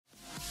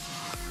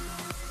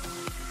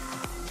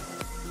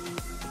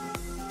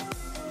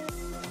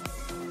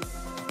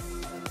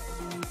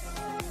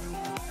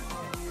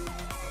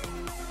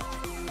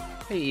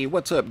Hey,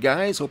 what's up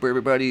guys? Hope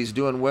everybody's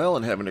doing well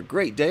and having a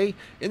great day.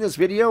 In this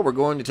video, we're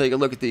going to take a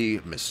look at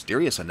the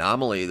mysterious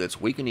anomaly that's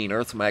weakening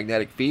Earth's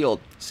magnetic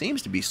field.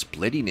 Seems to be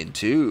splitting in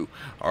two.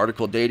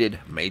 Article dated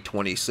May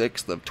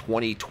 26th of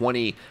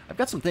 2020. I've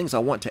got some things I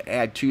want to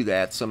add to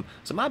that, some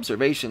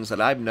observations that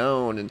I've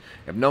known and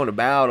have known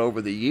about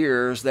over the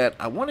years that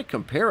I want to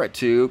compare it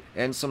to,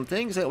 and some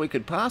things that we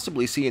could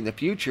possibly see in the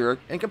future,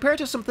 and compare it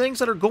to some things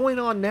that are going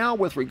on now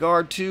with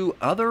regard to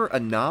other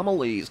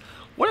anomalies.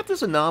 What if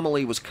this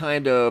anomaly was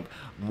kind of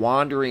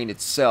wandering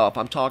itself?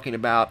 I'm talking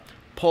about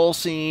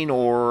pulsing,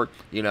 or,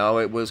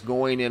 it was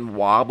going in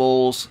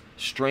wobbles,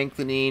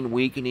 strengthening,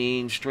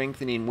 weakening,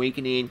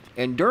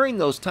 and during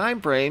those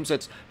time frames,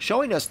 it's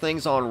showing us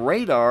things on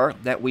radar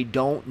that we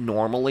don't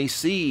normally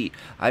see.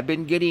 I've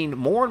been getting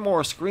more and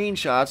more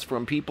screenshots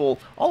from people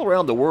all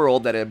around the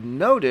world that have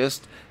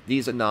noticed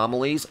these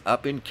anomalies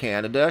up in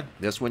Canada.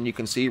 This one you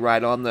can see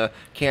right on the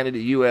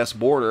Canada-US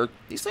border.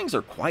 These things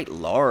are quite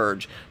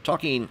large,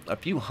 talking a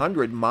few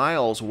hundred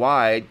miles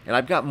wide, and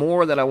I've got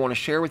more that I want to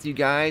share with you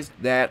guys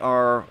that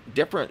are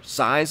different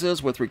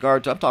sizes with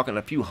regard to, I'm talking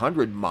a few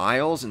hundred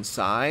miles in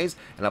size,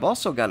 and I've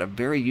also got a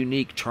very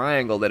unique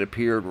triangle that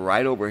appeared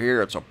right over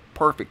here. It's a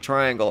perfect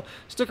triangle.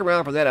 Stick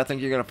around for that. I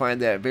think you're going to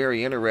find that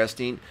very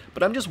interesting,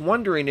 but I'm just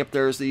wondering if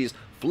there's these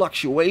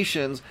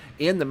fluctuations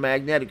in the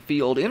magnetic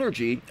field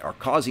energy are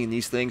causing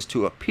these things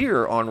to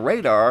appear on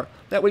radar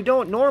that we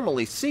don't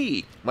normally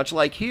see. Much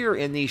like here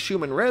in the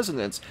Schumann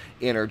resonance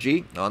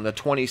energy on the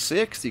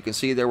 26th, you can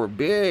see there were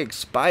big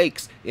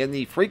spikes in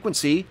the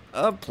frequency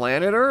of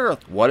planet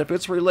Earth. What if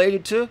it's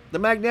related to the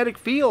magnetic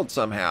field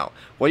somehow?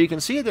 Well, you can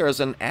see there's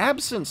an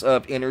absence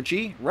of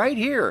energy right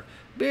here.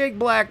 Big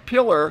black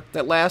pillar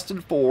that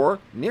lasted for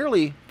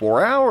nearly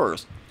 4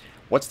 hours.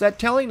 What's that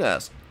telling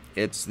us?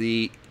 It's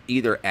the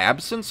either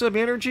absence of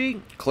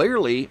energy,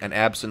 clearly an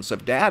absence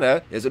of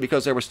data. Is it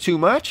because there was too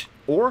much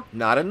or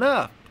not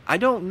enough? I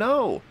don't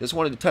know. Just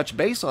wanted to touch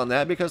base on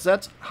that because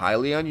that's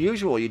highly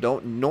unusual. You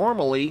don't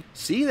normally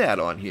see that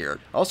on here.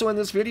 Also in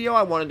this video,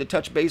 I wanted to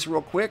touch base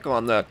real quick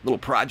on the little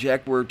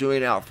project we're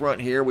doing out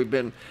front here. We've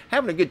been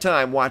having a good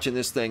time watching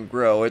this thing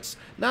grow. It's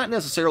not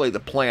necessarily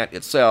the plant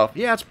itself.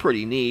 Yeah, it's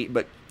pretty neat,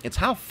 but it's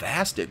how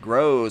fast it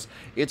grows.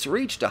 It's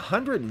reached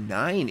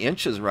 109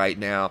 inches right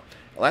now.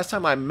 Last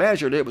time I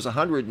measured it, it was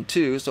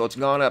 102, so it's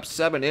gone up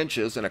 7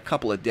 inches in a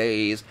couple of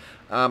days.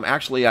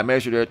 Actually, I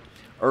measured it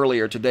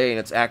earlier today, and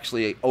it's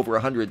actually over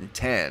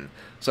 110.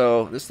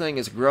 So this thing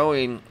is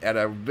growing at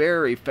a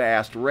very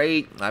fast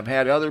rate. I've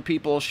had other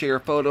people share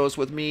photos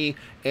with me.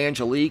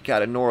 Angelique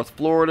out of North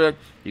Florida.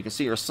 You can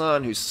see her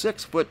son, who's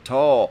 6 foot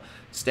tall,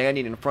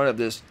 standing in front of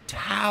this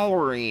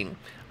towering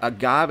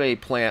agave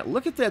plant.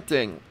 Look at that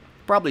thing.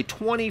 Probably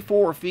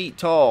 24 feet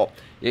tall.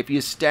 If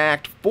you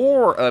stacked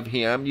 4 of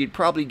him, you'd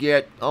probably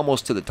get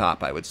almost to the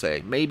top, I would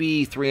say.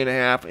 Maybe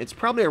 3.5. It's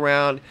probably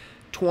around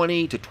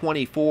 20 to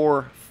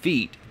 24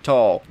 feet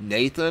tall.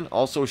 Nathan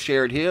also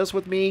shared his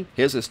with me.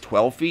 His is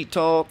 12 feet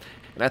tall.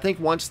 And I think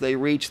once they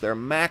reach their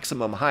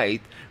maximum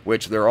height,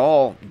 which they're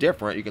all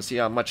different, you can see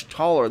how much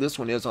taller this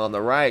one is on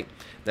the right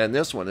than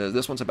this one is.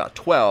 This one's about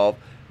 12.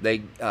 They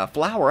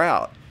flower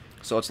out.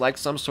 So it's like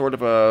some sort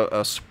of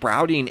a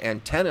sprouting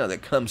antenna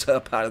that comes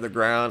up out of the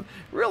ground.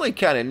 Really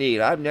kind of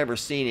neat. I've never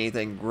seen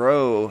anything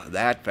grow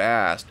that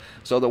fast.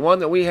 So the one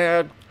that we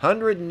had,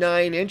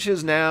 109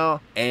 inches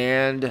now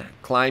and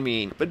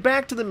climbing. But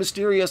back to the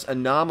mysterious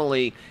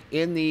anomaly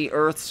in the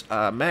Earth's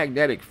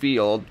magnetic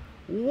field.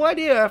 What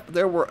if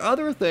there were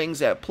other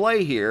things at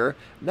play here,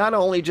 not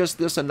only just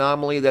this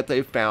anomaly that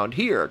they found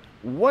here?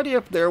 What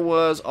if there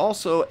was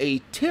also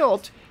a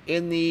tilt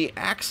in the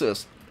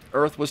axis?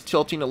 Earth was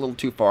tilting a little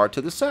too far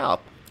to the south.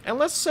 And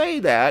let's say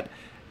that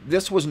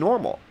this was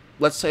normal.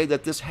 Let's say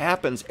that this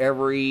happens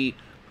every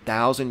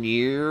 1,000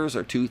 years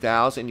or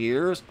 2,000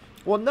 years.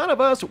 Well, none of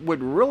us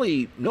would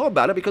really know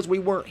about it because we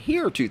weren't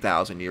here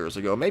 2,000 years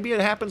ago. Maybe it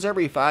happens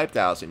every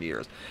 5,000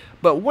 years.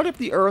 But what if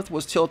the Earth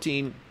was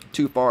tilting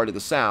too far to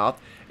the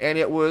south and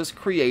it was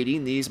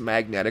creating these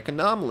magnetic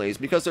anomalies?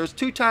 Because there's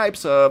two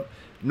types of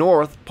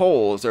north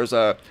poles. There's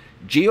a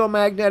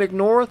geomagnetic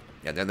north,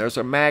 and then there's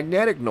a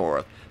magnetic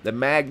north. The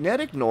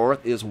magnetic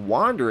north is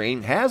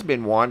wandering, has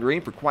been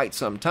wandering for quite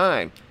some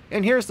time.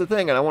 And here's the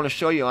thing, and I want to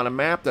show you on a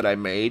map that I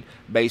made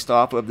based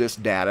off of this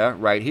data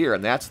right here,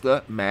 and that's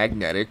the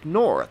magnetic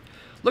north.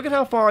 Look at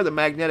how far the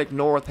magnetic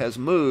north has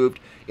moved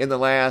in the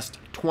last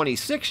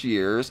 26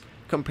 years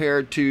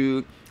compared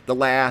to the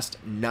last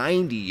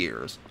 90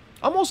 years.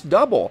 Almost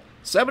double,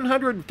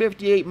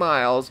 758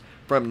 miles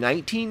from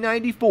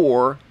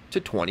 1994 to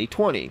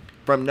 2020.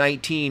 From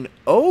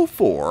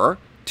 1904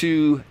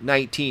 to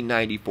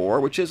 1994,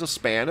 which is a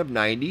span of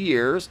 90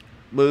 years,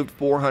 moved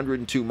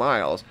 402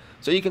 miles.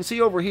 So you can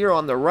see over here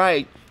on the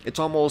right, it's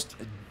almost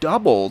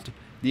doubled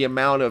the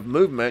amount of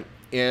movement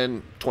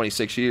in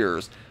 26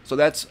 years. So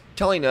that's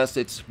telling us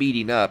it's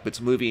speeding up.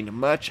 It's moving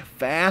much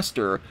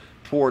faster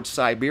towards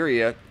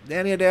Siberia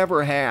than it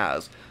ever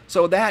has.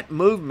 So that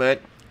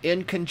movement,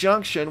 in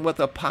conjunction with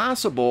a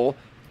possible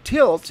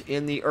tilt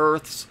in the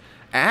Earth's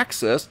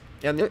axis,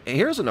 And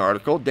here's an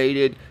article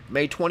dated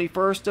May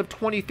 21st of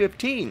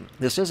 2015.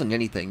 This isn't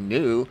anything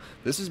new.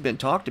 This has been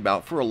talked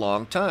about for a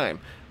long time.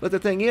 But the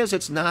thing is,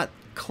 it's not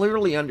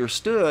clearly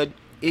understood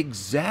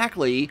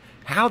exactly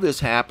how this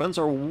happens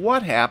or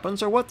what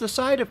the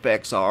side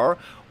effects are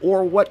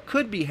or what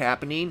could be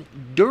happening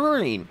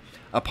during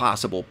a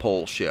possible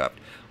pole shift.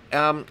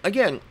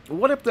 Again,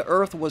 what if the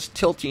Earth was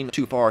tilting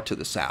too far to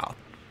the south?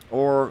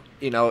 Or,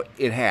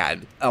 it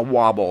had a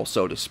wobble,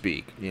 so to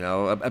speak,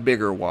 a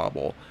bigger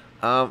wobble.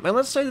 And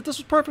let's say that this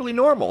was perfectly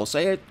normal.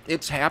 Say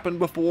it's happened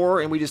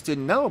before and we just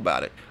didn't know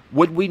about it.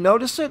 Would we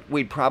notice it?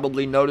 We'd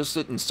probably notice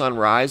it in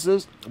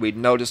sunrises. We'd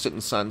notice it in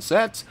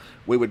sunsets.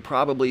 We would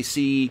probably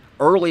see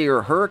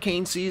earlier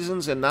hurricane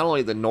seasons in not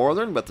only the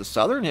northern but the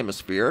southern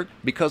hemisphere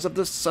because of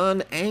the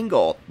sun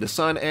angle. The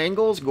sun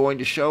angle is going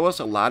to show us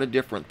a lot of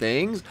different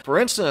things. For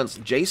instance,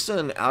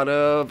 Jason out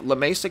of La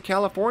Mesa,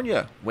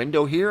 California,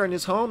 window here in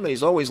his home that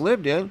he's always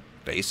lived in,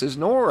 faces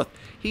north.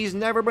 He's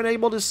never been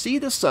able to see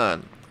the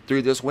sun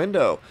through this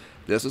window.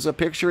 This is a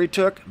picture he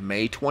took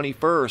May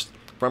 21st.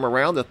 From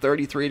around the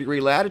 33-degree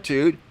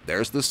latitude,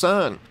 there's the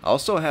sun.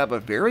 Also have a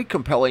very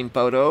compelling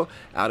photo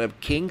out of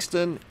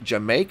Kingston,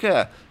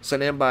 Jamaica,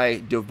 sent in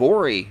by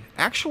Devory.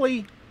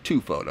 Actually,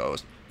 two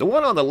photos. The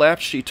one on the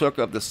left she took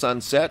of the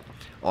sunset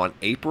on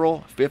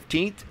April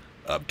 15th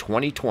of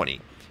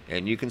 2020.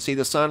 And you can see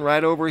the sun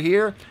right over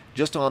here,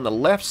 just on the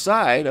left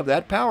side of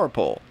that power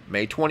pole.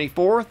 May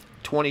 24th,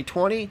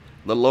 2020, a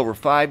little over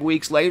 5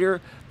 weeks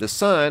later, the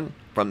sun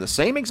from the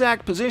same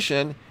exact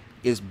position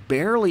is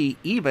barely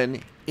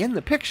even in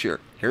the picture.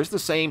 Here's the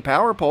same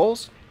power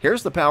poles.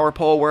 Here's the power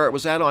pole where it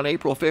was at on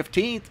April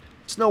 15th.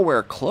 It's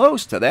nowhere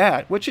close to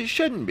that, which it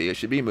shouldn't be. It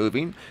should be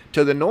moving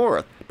to the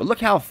north. But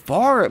look how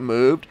far it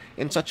moved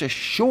in such a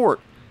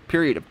short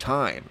period of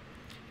time.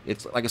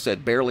 It's, like I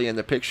said, barely in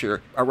the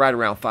picture, right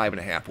around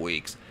 5.5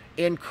 weeks.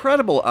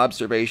 Incredible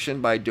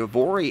observation by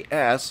Devory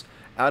S.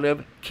 out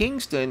of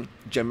Kingston,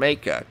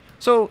 Jamaica.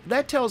 So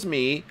that tells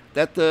me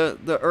that the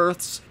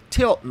Earth's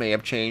tilt may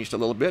have changed a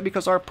little bit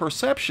because our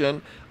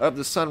perception of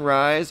the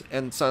sunrise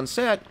and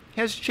sunset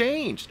has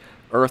changed.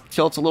 Earth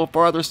tilts a little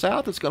farther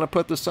south, it's going to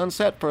put the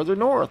sunset further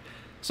north.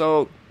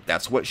 So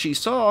that's what she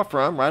saw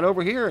from right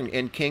over here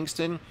in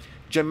Kingston,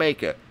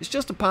 Jamaica. It's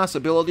just a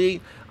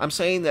possibility. I'm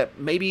saying that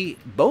maybe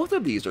both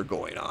of these are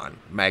going on.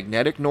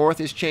 Magnetic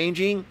north is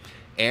changing,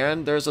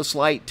 and there's a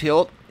slight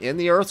tilt in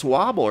the Earth's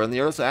wobble or in the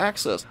Earth's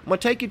axis. I'm going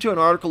to take you to an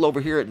article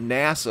over here at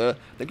NASA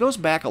that goes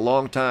back a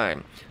long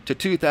time to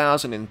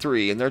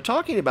 2003, and they're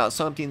talking about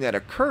something that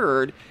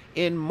occurred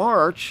in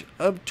March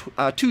of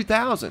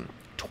 2000,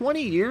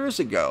 20 years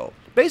ago.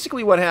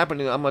 Basically what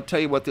happened, and I'm going to tell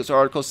you what this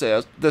article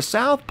says, the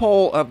south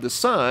pole of the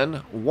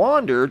sun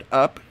wandered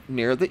up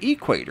near the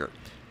equator.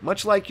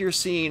 Much like you're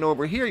seeing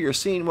over here, you're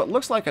seeing what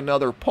looks like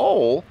another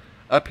pole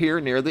up here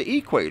near the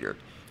equator.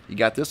 You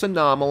got this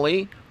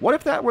anomaly. What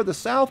if that were the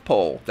South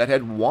Pole that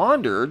had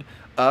wandered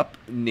up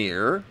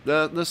near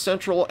the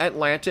central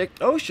Atlantic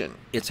Ocean?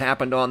 It's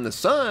happened on the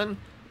sun,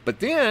 but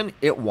then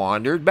it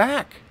wandered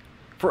back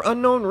for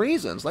unknown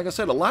reasons. Like I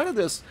said, a lot of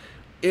this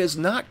is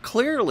not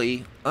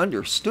clearly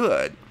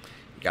understood.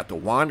 You got the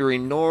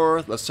wandering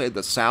north. Let's say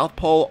the South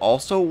Pole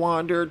also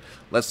wandered.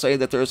 Let's say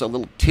that there's a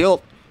little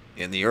tilt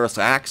in the Earth's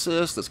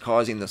axis that's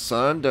causing the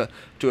sun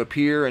to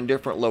appear in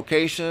different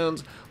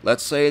locations.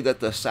 Let's say that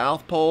the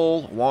South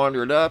Pole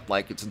wandered up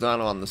like it's done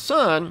on the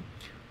sun.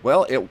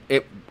 Well,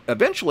 it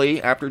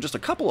eventually, after just a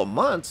couple of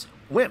months,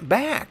 went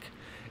back.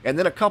 And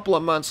then a couple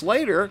of months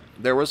later,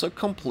 there was a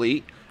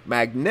complete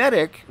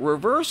magnetic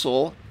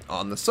reversal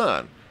on the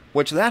sun,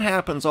 which that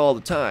happens all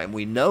the time.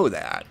 We know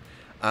that.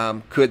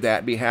 Could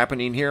that be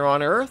happening here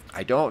on Earth?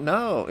 I don't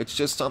know. It's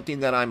just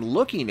something that I'm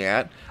looking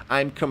at.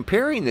 I'm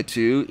comparing the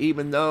two,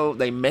 even though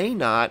they may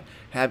not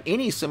have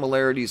any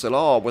similarities at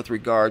all with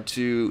regard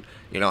to,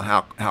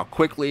 how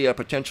quickly a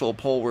potential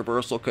pole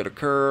reversal could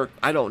occur.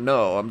 I don't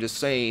know. I'm just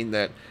saying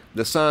that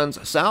the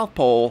sun's south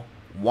pole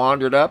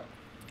wandered up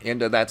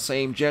into that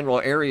same general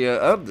area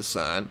of the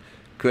sun.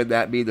 Could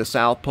that be the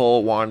south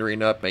pole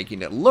wandering up,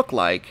 making it look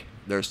like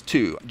there's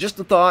two? Just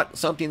a thought,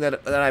 something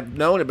that I've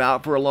known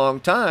about for a long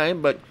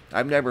time, but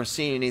I've never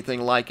seen anything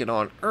like it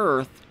on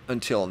Earth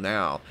until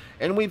now.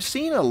 And we've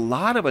seen a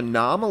lot of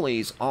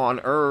anomalies on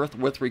Earth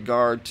with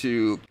regard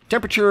to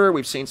temperature.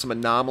 We've seen some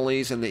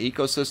anomalies in the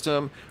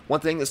ecosystem.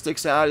 One thing that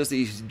sticks out is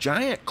these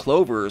giant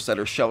clovers that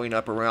are showing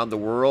up around the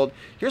world.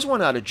 Here's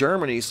one out of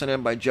Germany sent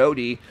in by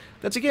Jody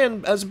that's,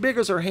 again, as big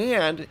as her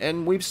hand,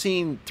 and we've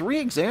seen 3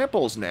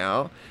 examples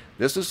now.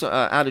 This is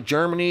out of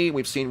Germany.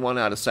 We've seen one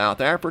out of South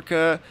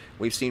Africa.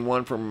 We've seen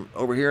one from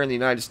over here in the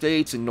United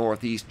States in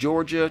northeast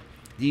Georgia.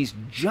 These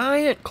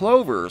giant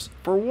clovers,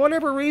 for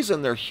whatever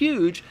reason, they're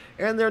huge,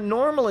 and they're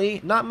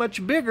normally not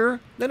much bigger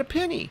than a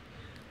penny.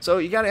 So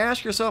you got to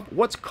ask yourself,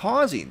 what's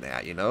causing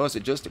that? Is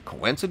it just a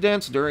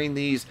coincidence during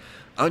these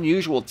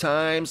unusual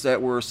times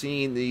that we're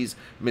seeing these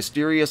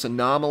mysterious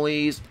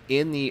anomalies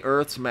in the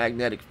Earth's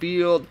magnetic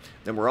field?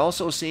 Then we're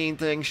also seeing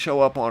things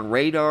show up on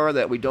radar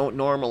that we don't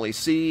normally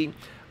see.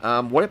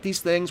 What if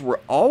these things were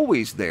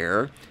always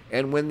there,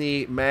 and when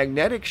the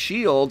magnetic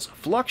shields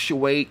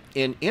fluctuate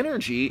in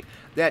energy,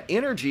 that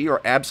energy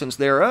or absence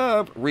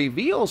thereof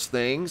reveals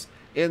things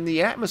in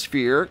the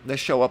atmosphere that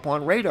show up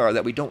on radar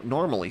that we don't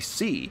normally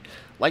see?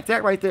 Like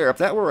that right there, if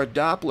that were a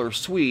Doppler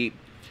sweep,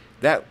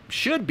 that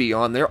should be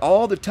on there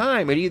all the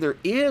time. It either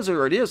is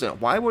or it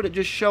isn't. Why would it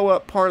just show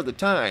up part of the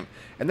time?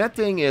 And that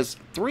thing is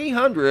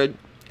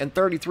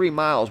 333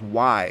 miles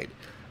wide.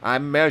 I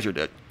measured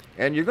it.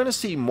 And you're going to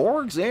see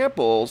more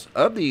examples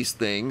of these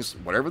things,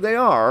 whatever they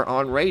are,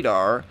 on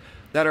radar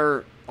that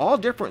are all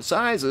different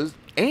sizes,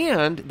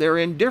 and they're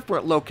in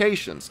different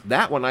locations.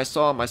 That one I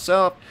saw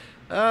myself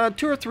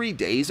 2 or 3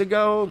 days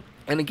ago.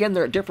 And again,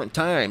 they're at different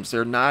times.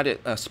 They're not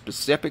at a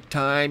specific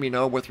time,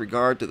 with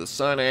regard to the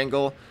sun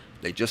angle.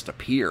 They just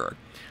appear.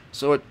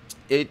 So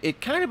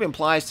it kind of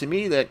implies to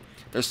me that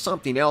there's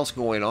something else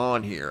going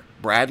on here.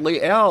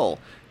 Bradley L.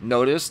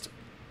 noticed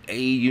a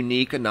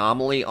unique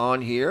anomaly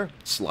on here,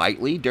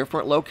 slightly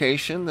different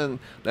location than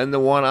the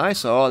one I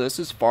saw. This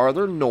is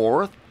farther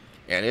north,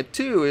 and it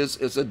too is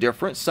a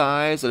different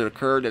size. It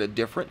occurred at a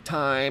different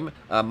time.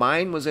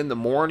 Mine was in the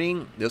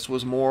morning. This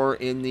was more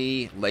in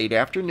the late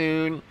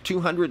afternoon.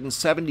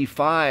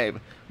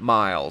 275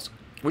 miles,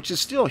 which is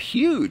still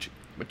huge,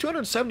 but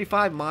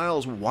 275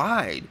 miles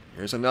wide.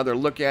 Here's another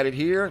look at it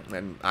here,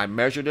 and I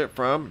measured it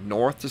from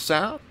north to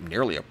south,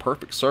 nearly a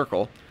perfect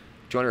circle,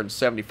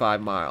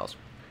 275 miles.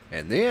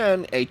 And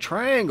then a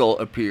triangle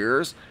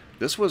appears.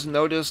 This was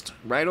noticed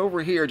right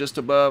over here just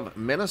above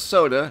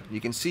Minnesota. You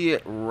can see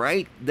it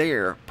right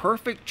there.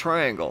 Perfect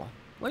triangle.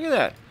 Look at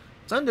that.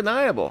 It's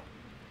undeniable.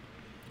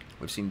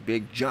 We've seen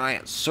big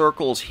giant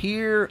circles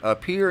here,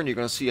 up here, and you're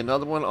going to see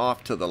another one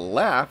off to the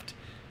left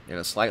in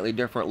a slightly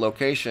different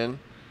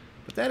location.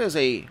 But that is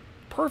a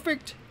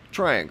perfect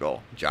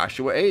triangle.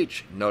 Joshua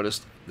H.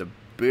 noticed the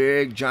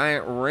big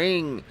giant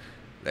ring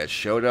that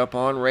showed up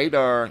on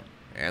radar.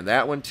 And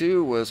that one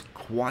too was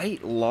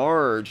quite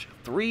large,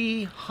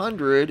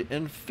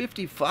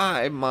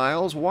 355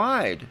 miles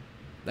wide.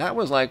 That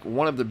was like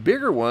one of the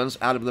bigger ones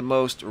out of the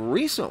most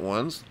recent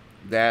ones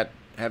that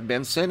have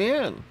been sent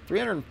in.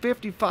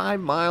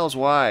 355 miles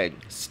wide.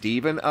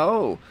 Stephen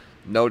O.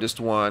 noticed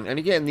one. And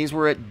again, these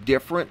were at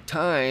different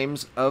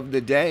times of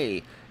the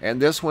day.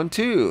 And this one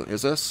too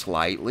is a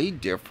slightly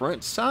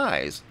different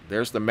size.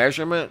 There's the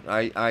measurement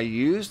I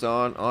used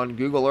on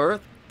Google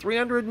Earth.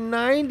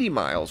 390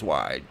 miles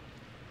wide.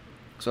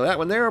 So that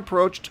one there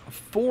approached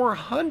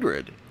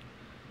 400.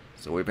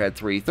 So we've had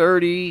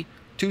 330,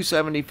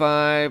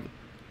 275,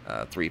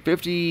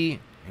 350.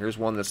 Here's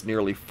one that's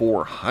nearly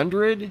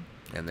 400.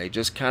 And they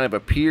just kind of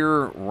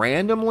appear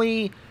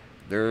randomly.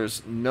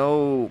 There's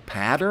no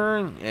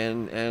pattern.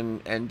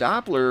 And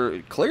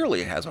Doppler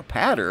clearly has a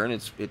pattern.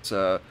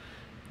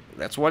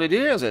 That's what it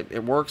is.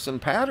 It works in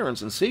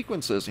patterns and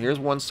sequences. Here's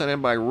one sent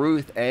in by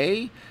Ruth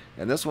A.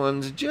 And this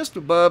one's just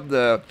above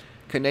the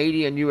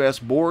Canadian-U.S.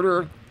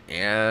 border.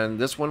 And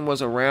this one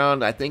was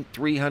around, I think,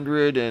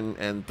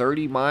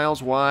 330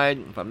 miles wide,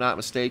 if I'm not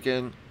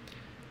mistaken.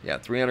 Yeah,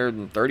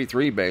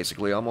 333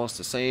 basically, almost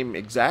the same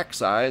exact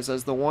size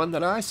as the one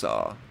that I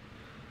saw.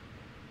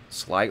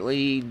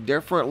 Slightly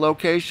different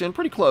location,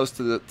 pretty close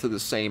to the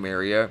same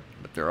area,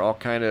 but they're all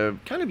kind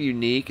of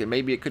unique, and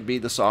maybe it could be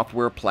the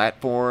software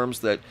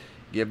platforms that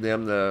give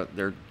them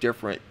their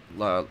different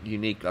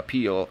unique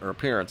appeal or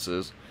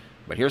appearances.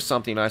 But here's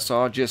something I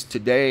saw just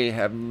today.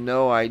 Have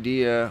no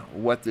idea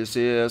what this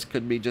is.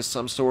 Could be just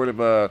some sort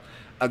of a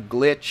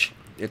glitch.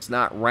 It's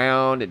not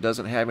round. It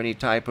doesn't have any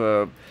type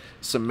of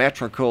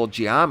symmetrical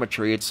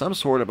geometry. It's some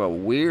sort of a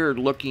weird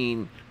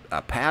looking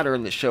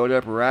pattern that showed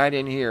up right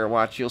in here.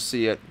 Watch, you'll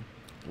see it.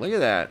 Look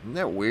at that. Isn't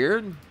that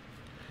weird?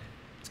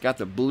 It's got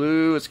the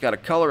blue. It's got a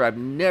color I've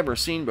never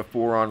seen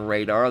before on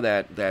radar.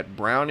 That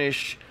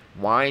brownish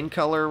wine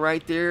color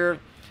right there.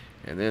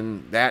 And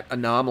then that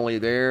anomaly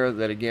there,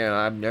 that again,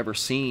 I've never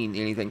seen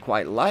anything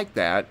quite like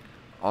that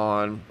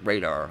on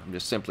radar. I'm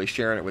just simply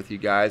sharing it with you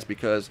guys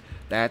because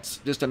that's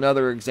just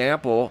another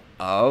example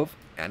of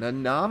an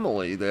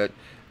anomaly that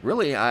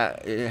really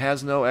it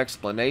has no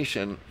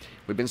explanation.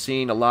 We've been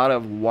seeing a lot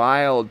of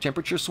wild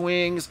temperature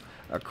swings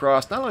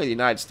across not only the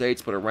United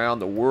States but around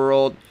the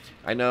world.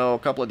 I know a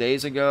couple of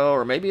days ago,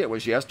 or maybe it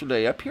was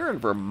yesterday, up here in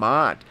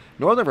Vermont,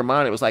 northern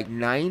Vermont, it was like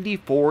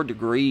 94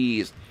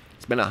 degrees.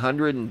 It's been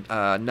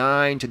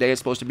 109. Today it's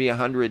supposed to be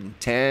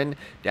 110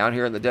 down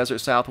here in the desert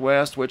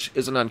southwest, which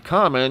isn't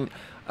uncommon,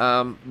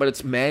 but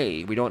it's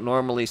May. We don't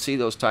normally see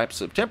those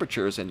types of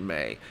temperatures in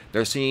May.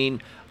 They're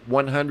seeing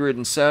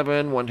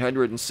 107,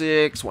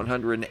 106,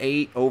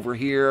 108 over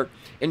here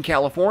in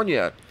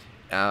California,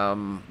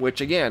 which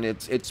again,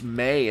 it's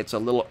May. It's a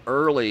little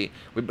early,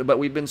 but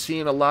we've been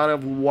seeing a lot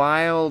of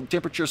wild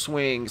temperature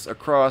swings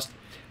across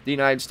the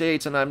United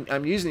States, and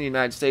I'm using the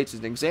United States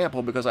as an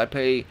example because I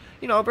pay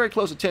very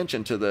close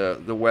attention to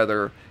the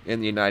weather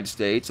in the United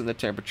States and the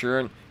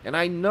temperature, and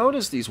I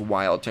notice these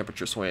wild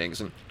temperature swings,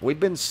 and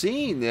we've been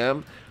seeing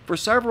them for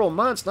several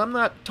months. And I'm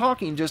not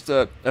talking just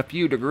a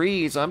few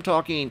degrees. I'm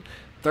talking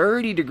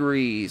 30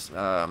 degrees,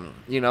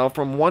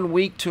 from one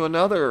week to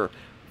another,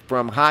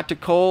 from hot to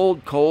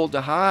cold, cold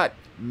to hot.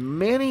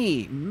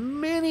 Many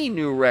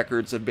new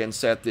records have been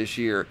set this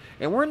year,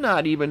 and we're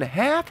not even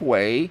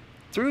halfway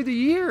through the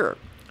year.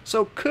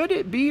 So could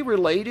it be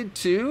related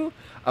to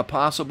a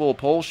possible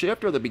pole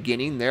shift or the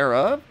beginning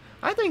thereof?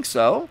 I think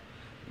so,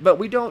 but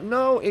we don't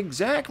know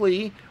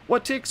exactly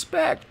what to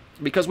expect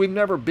because we've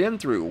never been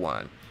through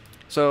one.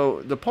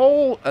 So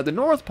the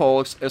North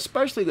Pole,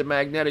 especially the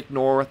magnetic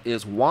north,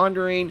 is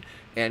wandering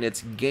and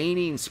it's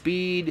gaining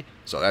speed.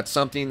 So that's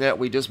something that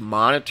we just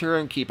monitor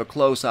and keep a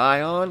close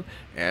eye on.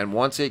 And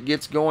once it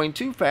gets going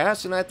too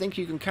fast, and I think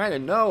you can kind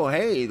of know,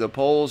 hey, the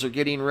poles are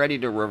getting ready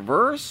to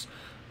reverse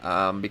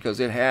because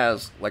it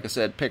has, like I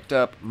said, picked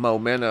up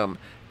momentum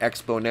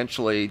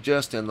exponentially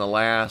just in the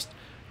last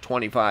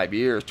 25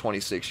 years,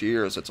 26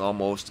 years. It's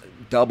almost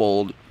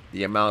doubled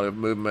the amount of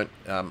movement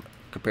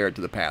compared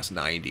to the past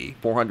 90.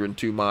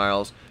 402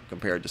 miles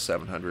compared to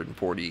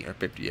 740 or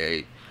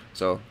 58.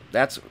 So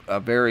that's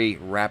a very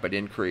rapid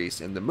increase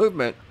in the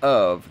movement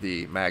of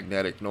the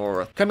magnetic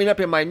north. Coming up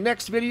in my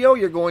next video,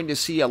 you're going to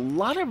see a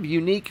lot of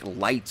unique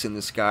lights in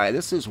the sky.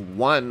 This is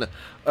one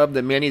of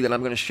the many that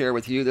I'm going to share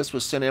with you. This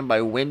was sent in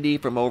by Wendy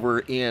from over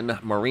in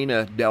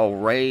Marina del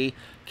Rey,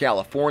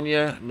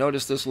 California.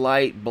 Notice this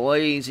light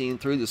blazing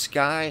through the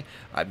sky.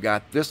 I've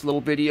got this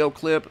little video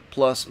clip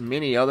plus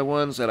many other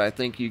ones that I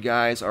think you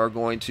guys are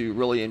going to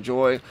really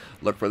enjoy.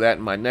 Look for that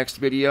in my next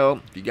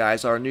video. If you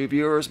guys are new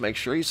viewers, make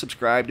sure you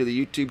subscribe to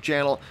the YouTube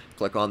channel.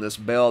 Click on this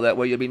bell, that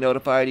way you'll be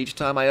notified each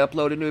time I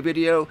upload a new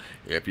video.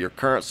 If you're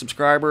current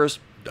subscribers,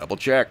 double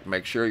check,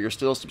 make sure you're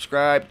still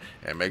subscribed,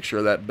 and make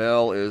sure that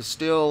bell is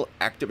still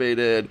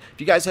activated. If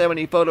you guys have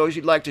any photos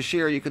you'd like to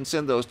share, you can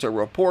send those to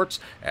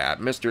reports at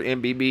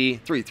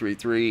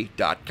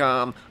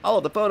MrMBB333.com. All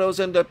of the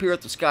photos end up here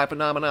at the Sky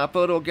Phenomena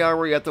Photo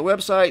Gallery at the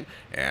website,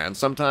 and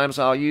sometimes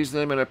I'll use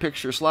them in a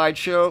picture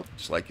slideshow,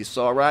 just like you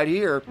saw right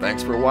here.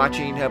 Thanks for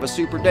watching, have a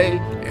super day,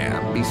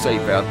 and be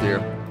safe out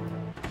there.